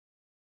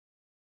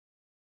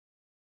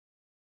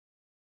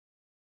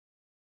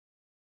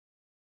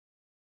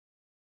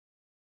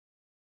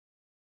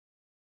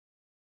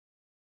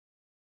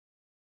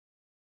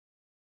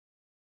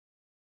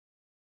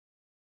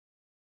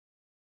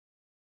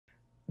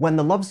When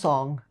the love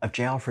song of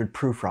J. Alfred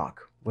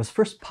Prufrock was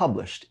first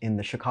published in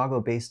the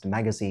Chicago-based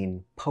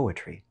magazine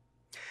Poetry,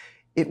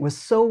 it was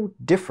so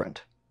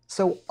different,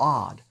 so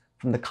odd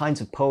from the kinds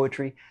of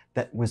poetry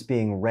that was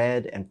being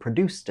read and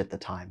produced at the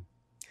time,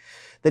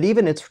 that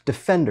even its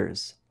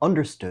defenders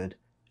understood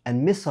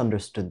and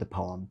misunderstood the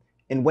poem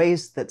in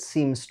ways that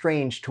seem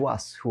strange to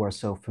us who are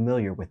so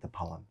familiar with the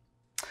poem.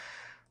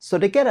 So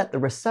to get at the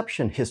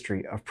reception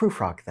history of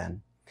Prufrock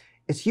then,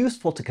 it's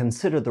useful to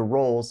consider the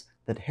roles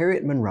that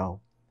Harriet Monroe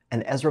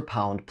and Ezra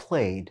Pound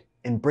played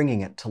in bringing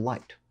it to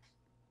light.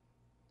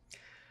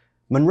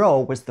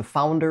 Monroe was the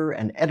founder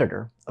and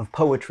editor of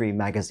Poetry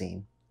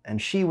magazine, and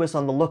she was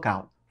on the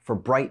lookout for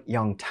bright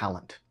young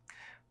talent.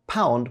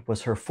 Pound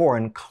was her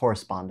foreign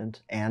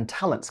correspondent and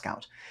talent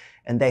scout,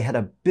 and they had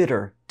a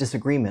bitter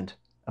disagreement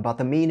about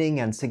the meaning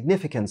and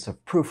significance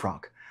of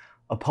Prufrock,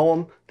 a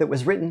poem that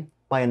was written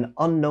by an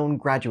unknown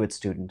graduate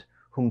student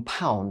whom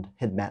Pound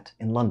had met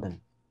in London.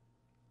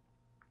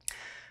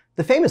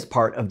 The famous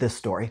part of this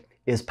story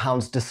is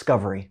Pound's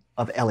discovery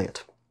of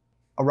Eliot.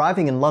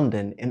 Arriving in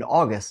London in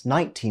August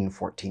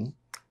 1914,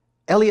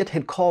 Eliot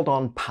had called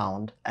on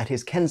Pound at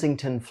his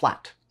Kensington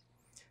flat.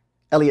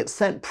 Eliot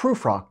sent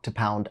Prufrock to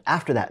Pound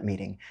after that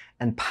meeting,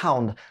 and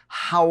Pound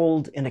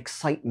howled in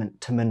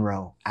excitement to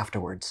Monroe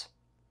afterwards.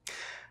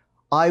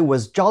 "I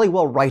was jolly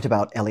well right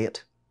about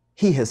Eliot.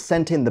 He has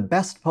sent in the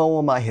best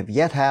poem I have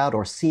yet had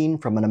or seen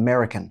from an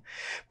American.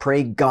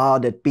 Pray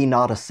God it be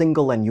not a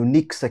single and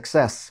unique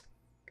success.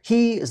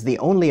 He is the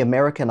only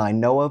American I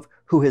know of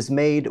who has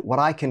made what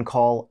I can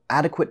call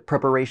adequate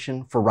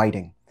preparation for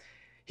writing.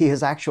 He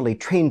has actually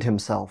trained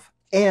himself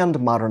and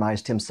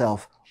modernized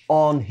himself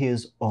on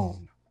his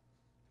own."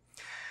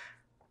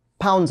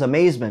 Pound's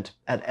amazement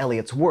at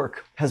Eliot's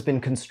work has been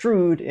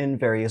construed in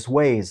various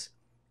ways,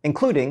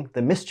 including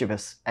the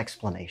mischievous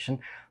explanation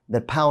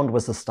that Pound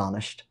was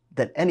astonished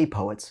that any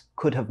poets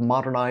could have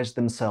modernized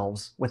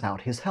themselves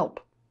without his help.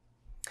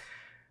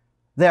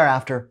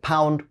 Thereafter,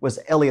 Pound was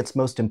Eliot's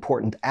most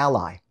important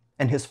ally,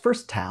 and his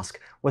first task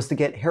was to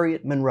get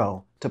Harriet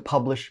Monroe to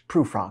publish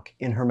Prufrock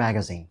in her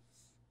magazine.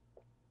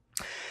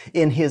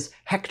 In his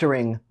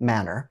hectoring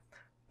manner,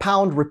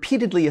 Pound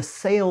repeatedly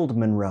assailed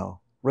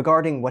Monroe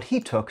regarding what he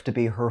took to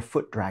be her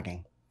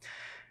foot-dragging.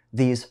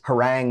 These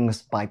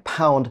harangues by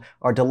Pound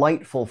are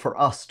delightful for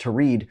us to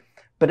read,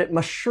 but it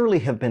must surely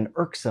have been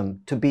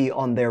irksome to be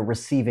on their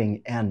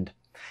receiving end.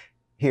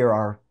 Here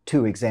are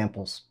two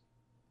examples.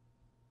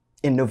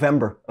 In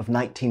November of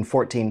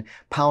 1914,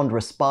 Pound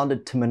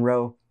responded to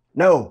Monroe,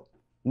 "No,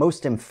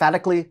 most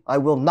emphatically, I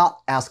will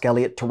not ask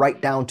Eliot to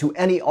write down to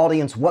any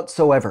audience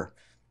whatsoever.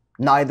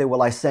 Neither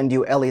will I send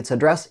you Eliot's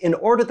address in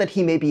order that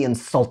he may be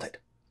insulted."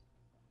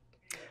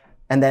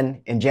 And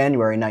then in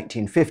January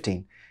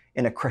 1915,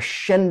 in a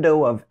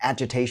crescendo of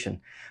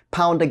agitation,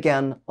 Pound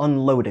again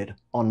unloaded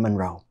on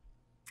Monroe.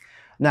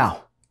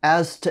 Now,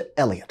 as to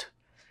Eliot,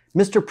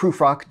 Mr.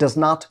 Prufrock does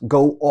not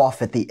go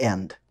off at the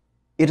end.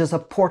 It is a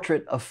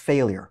portrait of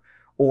failure,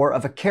 or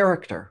of a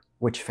character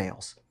which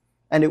fails,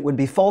 and it would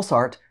be false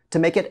art to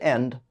make it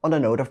end on a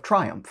note of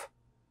triumph.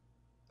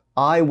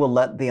 I will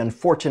let the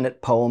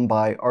unfortunate poem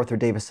by Arthur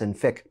Davison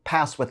Ficke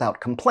pass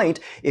without complaint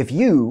if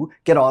you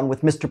get on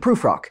with Mr.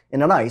 Prufrock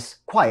in a nice,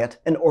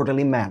 quiet, and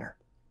orderly manner.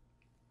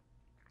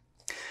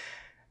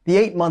 The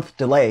 8-month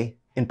delay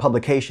in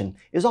publication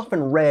is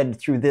often read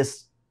through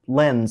this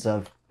lens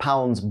of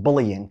Pound's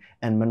bullying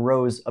and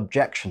Monroe's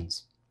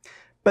objections.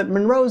 But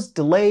Monroe's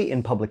delay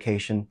in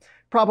publication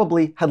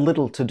probably had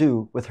little to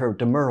do with her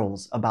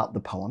demurrals about the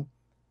poem.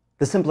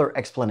 The simpler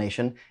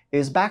explanation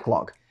is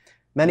backlog.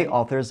 Many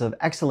authors of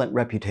excellent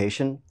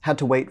reputation had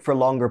to wait for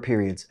longer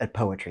periods at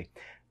Poetry,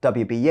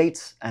 W.B.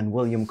 Yeats and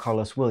William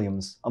Carlos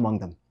Williams among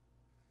them.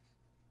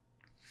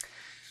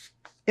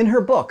 In her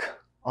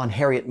book on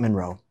Harriet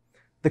Monroe,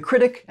 the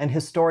critic and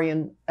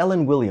historian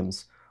Ellen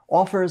Williams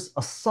offers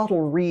a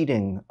subtle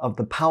reading of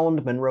the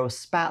Pound-Monroe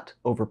spat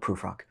over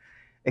Prufrock,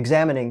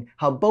 examining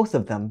how both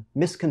of them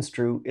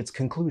misconstrue its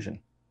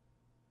conclusion.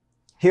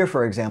 Here,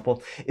 for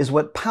example, is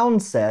what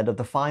Pound said of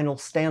the final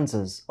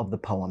stanzas of the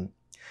poem.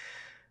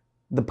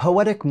 "The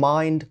poetic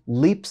mind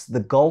leaps the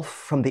gulf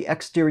from the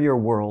exterior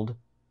world,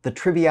 the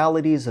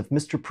trivialities of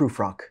Mr.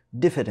 Prufrock,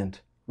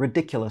 diffident,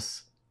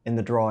 ridiculous, in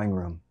the drawing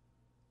room."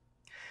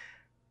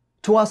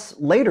 To us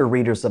later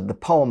readers of the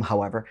poem,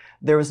 however,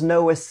 there is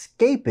no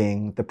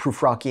escaping the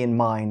Prufrockian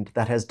mind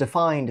that has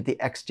defined the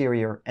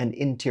exterior and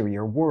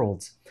interior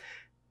worlds.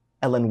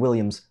 Ellen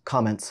Williams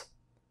comments,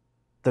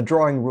 "The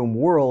drawing room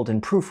world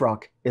in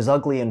Prufrock is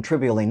ugly and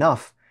trivial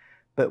enough,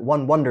 but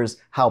one wonders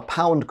how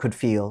Pound could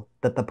feel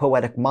that the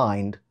poetic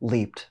mind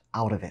leaped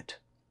out of it."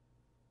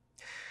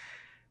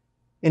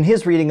 In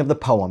his reading of the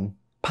poem,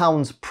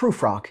 Pound's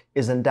Prufrock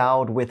is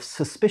endowed with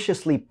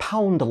suspiciously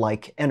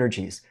Pound-like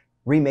energies,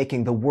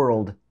 remaking the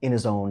world in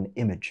his own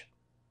image.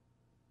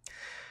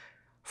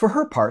 For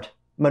her part,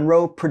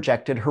 Monroe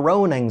projected her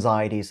own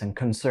anxieties and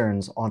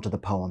concerns onto the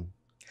poem.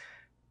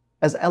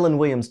 As Ellen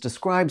Williams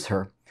describes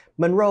her,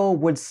 Monroe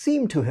would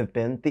seem to have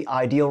been the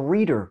ideal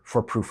reader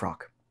for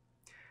Prufrock.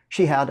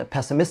 She had a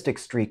pessimistic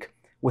streak,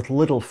 with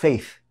little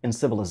faith in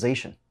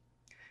civilization.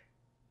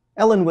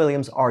 Ellen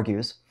Williams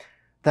argues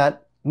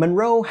that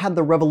Monroe had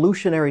the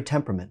revolutionary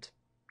temperament,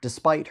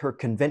 despite her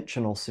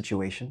conventional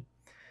situation,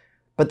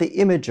 but the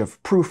image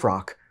of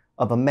Prufrock,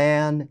 of a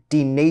man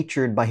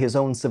denatured by his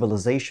own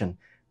civilization,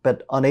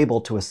 but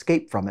unable to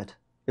escape from it,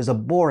 is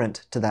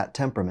abhorrent to that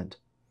temperament.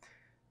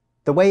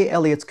 The way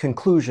Eliot's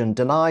conclusion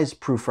denies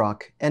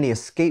Prufrock any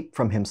escape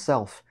from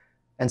himself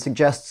and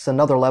suggests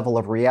another level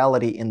of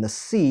reality in the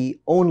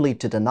sea only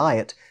to deny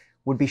it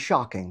would be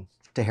shocking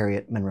to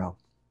Harriet Monroe.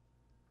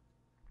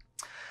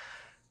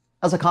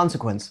 As a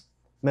consequence,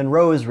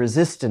 Monroe's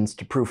resistance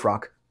to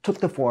Prufrock took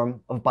the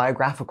form of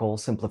biographical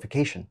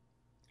simplification,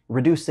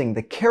 reducing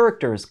the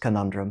character's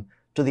conundrum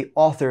to the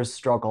author's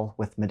struggle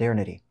with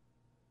modernity.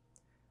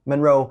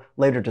 Monroe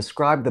later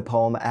described the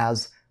poem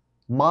as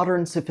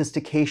modern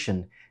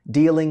sophistication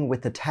dealing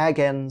with the tag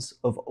ends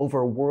of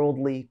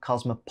overworldly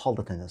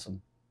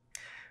cosmopolitanism,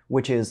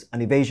 which is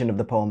an evasion of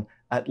the poem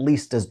at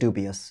least as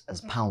dubious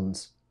as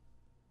Pound's.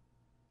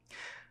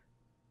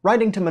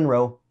 Writing to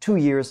Monroe 2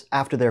 years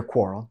after their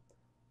quarrel,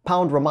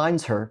 Pound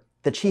reminds her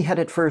that she had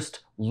at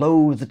first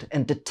loathed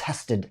and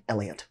detested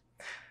Eliot.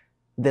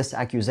 This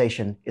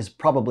accusation is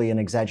probably an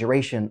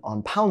exaggeration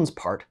on Pound's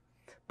part,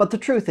 but the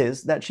truth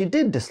is that she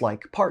did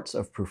dislike parts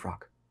of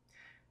Prufrock.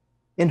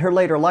 In her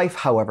later life,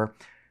 however,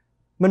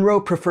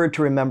 Monroe preferred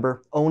to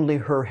remember only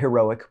her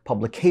heroic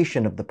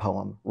publication of the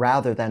poem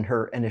rather than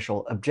her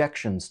initial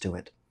objections to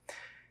it.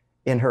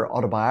 In her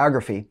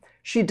autobiography,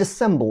 she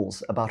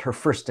dissembles about her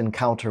first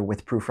encounter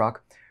with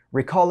Prufrock,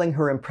 recalling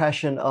her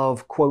impression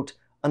of, quote,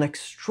 an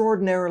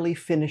extraordinarily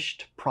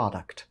finished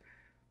product,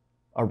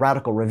 a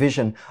radical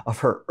revision of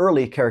her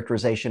early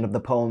characterization of the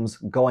poem's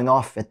going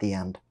off at the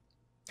end.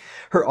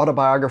 Her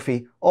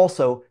autobiography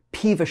also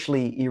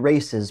peevishly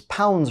erases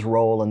Pound's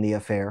role in the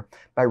affair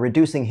by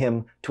reducing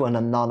him to an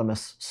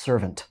anonymous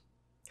servant.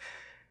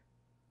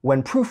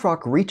 When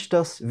Prufrock reached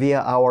us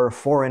via our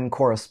foreign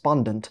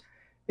correspondent,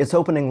 its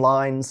opening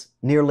lines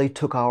nearly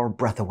took our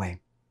breath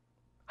away.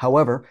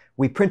 However,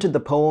 we printed the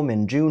poem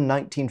in June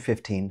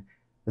 1915,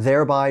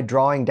 thereby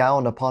drawing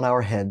down upon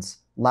our heads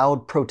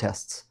loud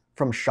protests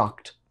from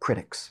shocked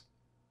critics.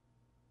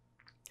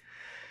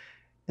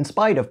 In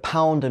spite of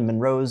Pound and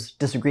Monroe's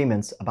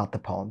disagreements about the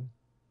poem,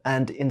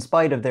 and in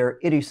spite of their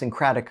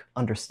idiosyncratic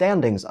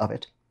understandings of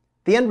it,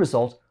 the end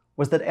result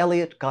was that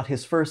Eliot got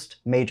his first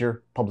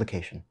major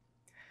publication.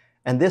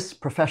 And this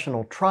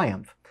professional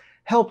triumph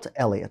helped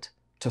Eliot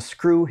to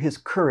screw his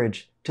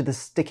courage to the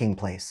sticking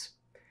place,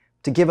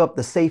 to give up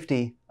the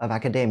safety of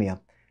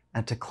academia,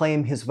 and to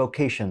claim his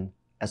vocation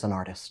as an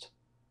artist.